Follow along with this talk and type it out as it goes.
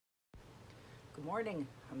Good morning.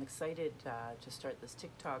 I'm excited to start this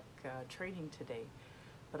TikTok training today,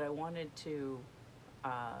 but I wanted to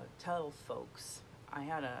tell folks I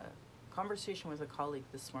had a conversation with a colleague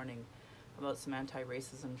this morning about some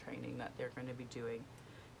anti-racism training that they're going to be doing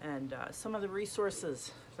and some of the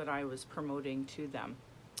resources that I was promoting to them.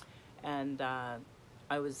 And I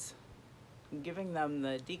was giving them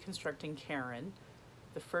the Deconstructing Karen,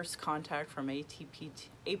 the First Contact from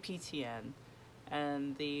APTN,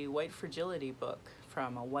 and the White Fragility book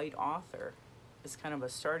from a white author is kind of a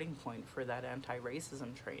starting point for that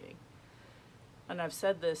anti-racism training. And I've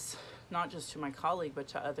said this not just to my colleague, but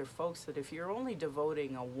to other folks, that if you're only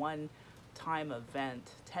devoting a one-time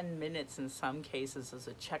event, 10 minutes in some cases as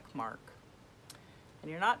a check mark,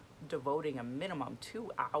 and you're not devoting a minimum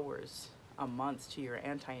 2 hours a month to your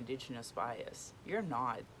anti-Indigenous bias, you're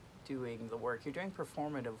not doing the work. You're doing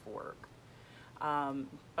performative work.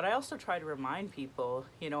 But I also try to remind people,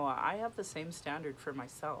 I have the same standard for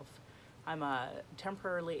myself. I'm a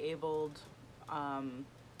temporarily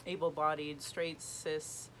able-bodied, straight,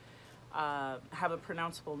 cis, have a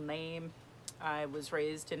pronounceable name. I was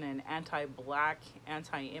raised in an anti-Black,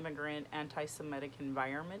 anti-immigrant, anti-Semitic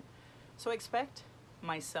environment. So I expect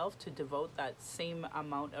myself to devote that same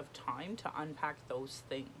amount of time to unpack those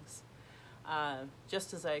things.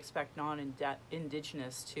 Just as I expect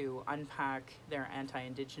non-Indigenous to unpack their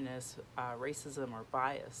anti-Indigenous racism or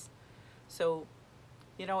bias. So,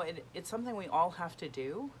 it's something we all have to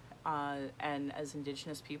do. And as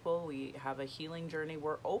Indigenous people, we have a healing journey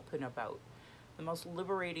we're open about. The most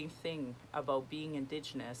liberating thing about being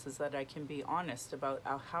Indigenous is that I can be honest about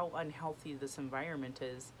how unhealthy this environment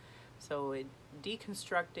is. So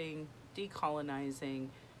deconstructing, decolonizing,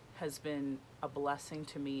 has been a blessing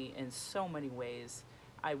to me in so many ways.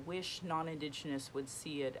 I wish non-Indigenous would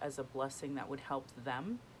see it as a blessing that would help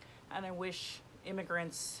them. And I wish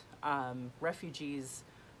immigrants, refugees,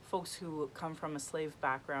 folks who come from a slave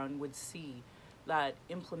background would see that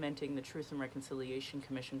implementing the Truth and Reconciliation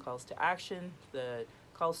Commission calls to action, the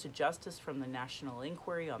calls to justice from the National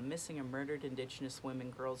Inquiry on Missing and Murdered Indigenous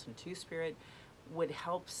Women, Girls, and Two-Spirit would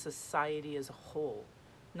help society as a whole,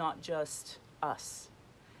 not just us.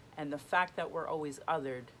 And the fact that we're always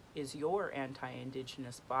othered is your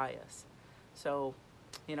anti-Indigenous bias. So,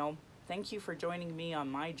 thank you for joining me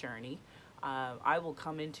on my journey. I will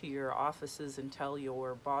come into your offices and tell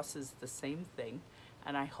your bosses the same thing.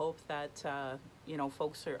 And I hope that,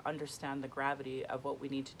 folks understand the gravity of what we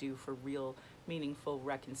need to do for real, meaningful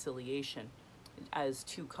reconciliation. As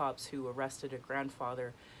two cops who arrested a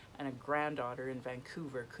grandfather and a granddaughter in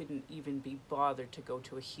Vancouver couldn't even be bothered to go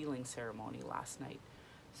to a healing ceremony last night.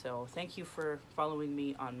 So thank you for following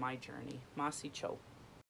me on my journey. Masi Cho.